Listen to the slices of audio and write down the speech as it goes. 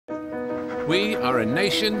We are a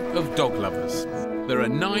nation of dog lovers. There are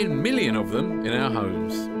 9 million of them in our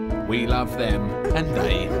homes. We love them and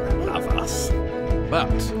they love us. But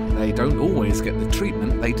they don't always get the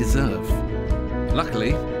treatment they deserve.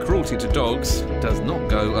 Luckily, cruelty to dogs does not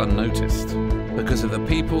go unnoticed because of the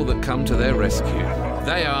people that come to their rescue.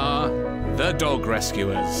 They are the dog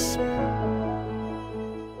rescuers.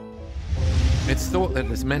 It's thought that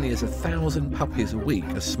as many as 1,000 puppies a week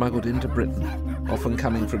are smuggled into Britain, often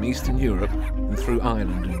coming from Eastern Europe and through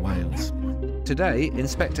Ireland and Wales. Today,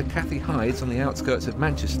 Inspector Kathy hides on the outskirts of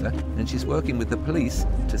Manchester and she's working with the police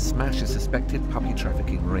to smash a suspected puppy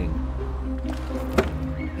trafficking ring.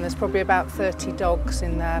 There's probably about 30 dogs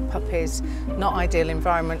in there, puppies, not ideal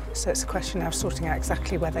environment, so it's a question now of sorting out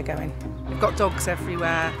exactly where they're going. We've got dogs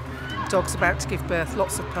everywhere, dogs about to give birth,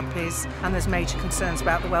 lots of puppies, and there's major concerns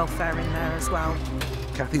about the welfare in there as well.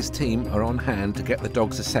 Kathy's team are on hand to get the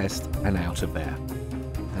dogs assessed and out of there.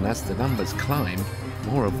 And as the numbers climb,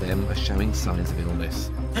 more of them are showing signs of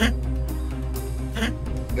illness.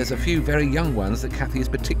 There's a few very young ones that Kathy is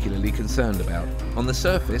particularly concerned about. On the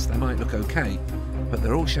surface, they might look okay, but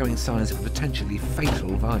they're all showing signs of a potentially fatal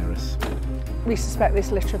virus. We suspect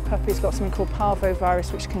this litter of puppies got something called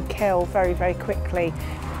parvovirus, which can kill very, very quickly.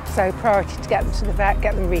 So priority to get them to the vet,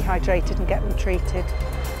 get them rehydrated and get them treated.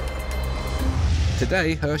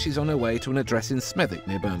 Today, Hershey's on her way to an address in Smethwick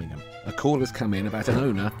near Birmingham. A call has come in about an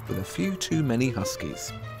owner with a few too many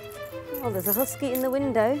huskies. Oh, there's a husky in the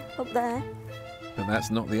window up there. But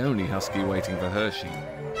that's not the only husky waiting for Hershey.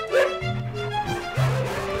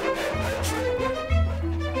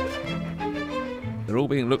 They're all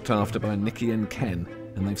being looked after by Nikki and Ken,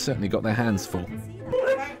 and they've certainly got their hands full.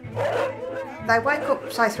 They wake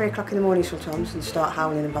up, say, 3 o'clock in the morning sometimes and start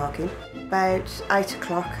howling and barking. About 8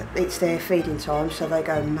 o'clock, it's their feeding time, so they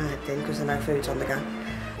go mad then because they know food's on the go.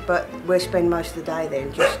 But we spend most of the day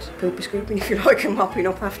then just poopy scooping, if you like, and mopping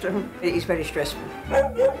up after them. It is very stressful.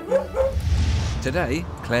 Today,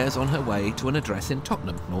 Claire's on her way to an address in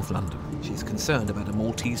Tottenham, North London. She's concerned about a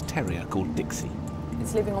Maltese terrier called Dixie.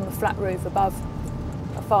 It's living on the flat roof above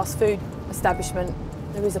a fast food establishment.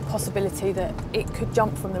 There is a possibility that it could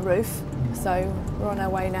jump from the roof, so we're on our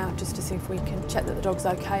way now just to see if we can check that the dog's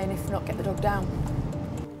okay and if not, get the dog down.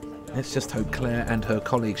 Let's just hope Claire and her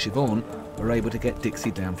colleague Siobhan are able to get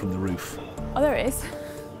Dixie down from the roof. Oh, there it is.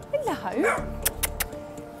 Hello.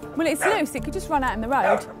 Well, it's loose, it could just run out in the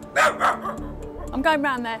road. I'm going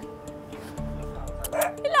round there.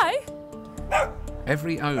 Hello.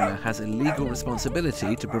 Every owner has a legal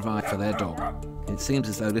responsibility to provide for their dog. It seems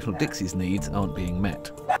as though little Dixie's needs aren't being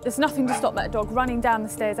met. There's nothing to stop that dog running down the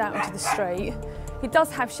stairs out into the street. It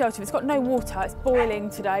does have shelter, it's got no water, it's boiling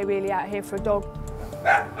today really out here for a dog.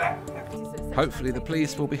 Hopefully the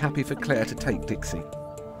police will be happy for Claire to take Dixie.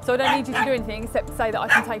 So I don't need you to do anything except to say that I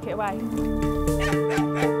can take it away.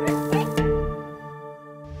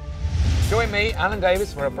 Join me, Alan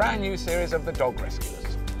Davis, for a brand new series of The Dog Rescuers.